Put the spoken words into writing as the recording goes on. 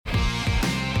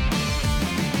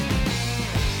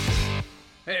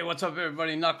Hey, what's up,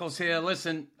 everybody? Knuckles here.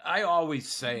 Listen, I always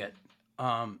say it.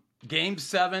 Game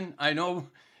 7, I know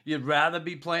you'd rather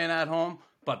be playing at home,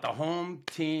 but the home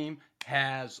team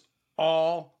has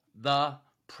all the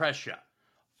pressure.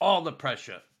 All the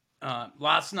pressure.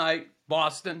 Last night,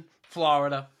 Boston,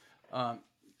 Florida.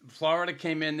 Florida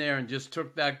came in there and just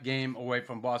took that game away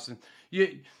from Boston.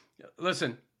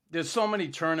 Listen, there's so many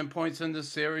turning points in this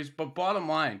series, but bottom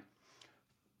line,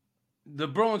 the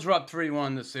Bruins were up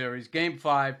 3-1 this series. Game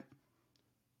 5,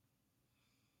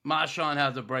 Marchand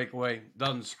has a breakaway,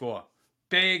 doesn't score.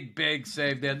 Big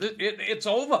save there. It's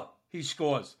over. He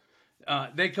scores.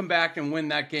 They come back and win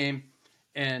that game,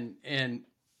 and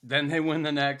then they win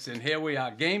the next, and here we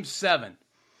are. Game 7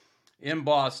 in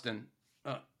Boston.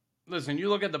 Listen, you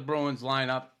look at the Bruins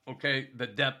lineup, okay, the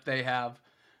depth they have,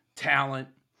 talent,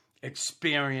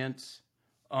 experience.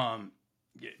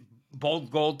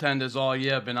 Both goaltenders all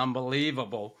year have been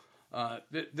unbelievable.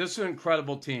 This is an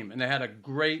incredible team, and they had a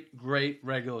great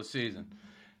regular season.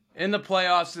 In the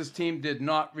playoffs, this team did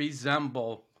not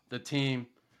resemble the team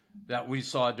that we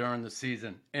saw during the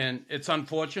season. And it's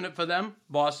unfortunate for them,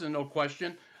 Boston, no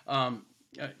question.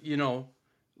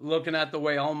 Looking at the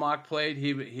way Ullmark played,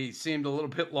 he seemed a little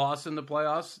bit lost in the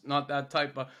playoffs, not that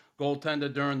type of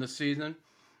goaltender during the season.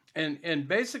 And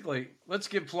basically, let's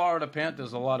give Florida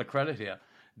Panthers a lot of credit here.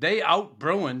 They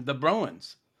out-Bruined the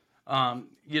Bruins.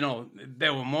 They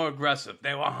were more aggressive.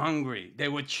 They were hungry. They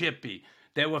were chippy.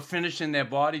 They were finishing their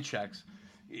body checks.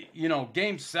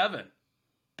 Game 7,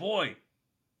 boy,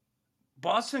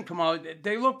 Boston come out.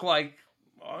 They look like,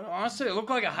 honestly, they look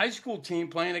like a high school team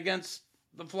playing against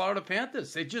the Florida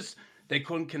Panthers. They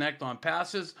couldn't connect on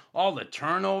passes. All the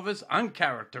turnovers,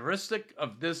 uncharacteristic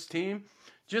of this team.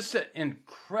 Just an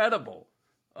incredible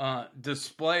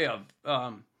display of,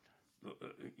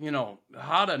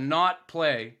 how to not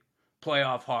play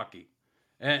playoff hockey.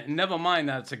 And never mind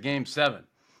that it's a Game 7.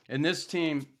 And this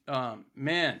team, and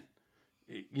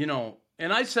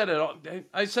I said it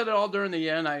all during the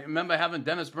year, and I remember having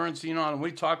Dennis Bernstein on, and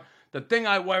we talked. The thing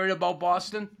I worried about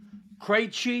Boston,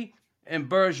 Krejci and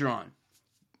Bergeron,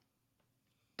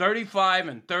 35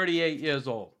 and 38 years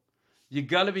old. You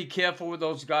got to be careful with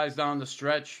those guys down the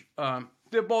stretch.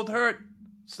 They're both hurt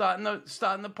starting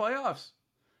the playoffs.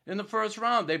 In the first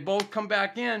round, they both come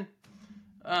back in.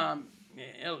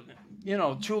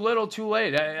 Too little, too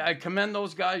late. I commend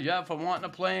those guys, for wanting to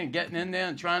play and getting in there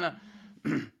and trying to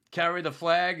carry the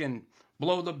flag and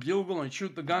blow the bugle and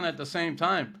shoot the gun at the same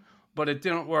time. But it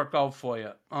didn't work out for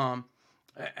you. I'm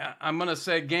going to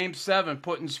say Game 7,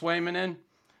 putting Swayman in.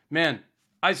 Man,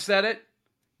 I said it.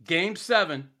 Game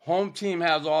 7, home team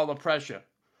has all the pressure.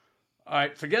 All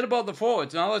right, forget about the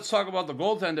forwards. Now let's talk about the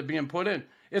goaltender being put in.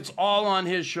 It's all on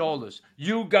his shoulders.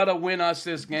 You got to win us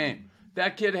this game.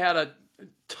 That kid had a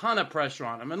ton of pressure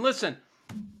on him. And listen,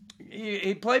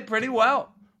 he played pretty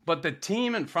well. But the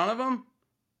team in front of him,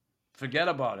 forget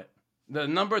about it. The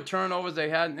number of turnovers they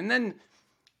had. And then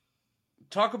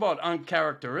talk about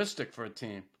uncharacteristic for a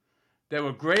team. They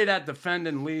were great at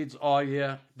defending leads all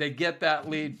year. They get that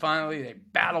lead finally. They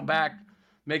battle back,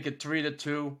 make it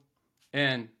 3-2.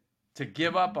 And to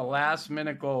give up a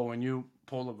last-minute goal when you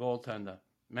pull the goaltender,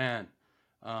 man,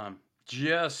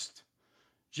 just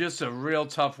a real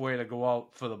tough way to go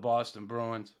out for the Boston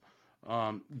Bruins.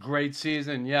 Great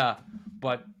season, yeah,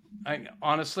 but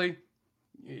honestly,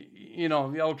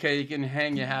 okay, you can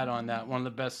hang your hat on that. One of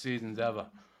the best seasons ever.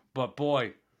 But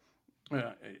boy,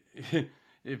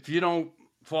 if you don't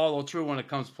follow through when it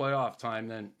comes playoff time,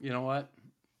 then you know what?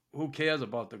 Who cares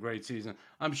about the great season?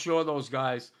 I'm sure those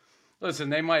guys, listen,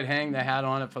 they might hang their hat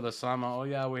on it for the summer. Oh,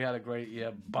 yeah, we had a great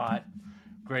year, but.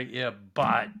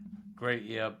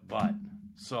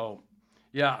 So,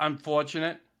 yeah,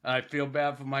 unfortunate. I feel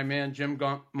bad for my man, Jim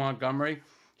Montgomery.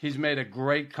 He's made a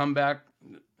great comeback,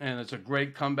 and it's a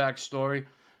great comeback story.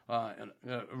 A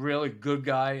really good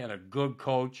guy and a good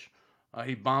coach.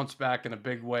 He bounced back in a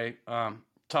big way.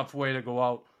 Tough way to go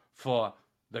out for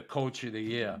the coach of the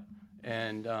year.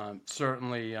 And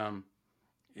certainly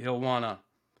he'll want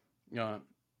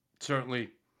to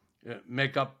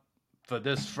make up for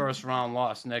this first-round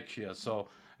loss next year. So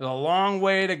there's a long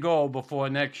way to go before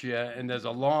next year, and there's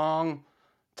a long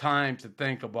time to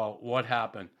think about what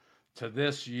happened to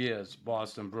this year's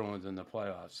Boston Bruins in the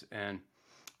playoffs. And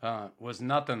was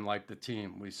nothing like the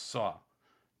team we saw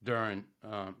during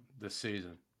the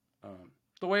season.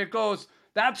 The way it goes,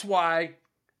 that's why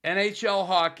NHL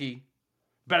hockey,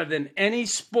 better than any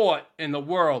sport in the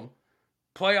world,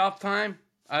 playoff time,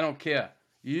 I don't care.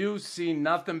 You see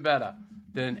nothing better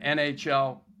than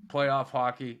NHL playoff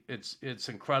hockey. It's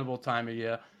incredible time of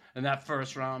year. And that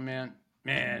first round, man,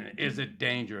 is it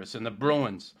dangerous. And the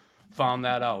Bruins, found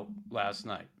that out last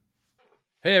night.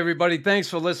 Hey, everybody. Thanks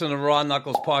for listening to Raw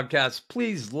Knuckles Podcast.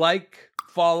 Please like,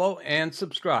 follow, and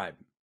subscribe.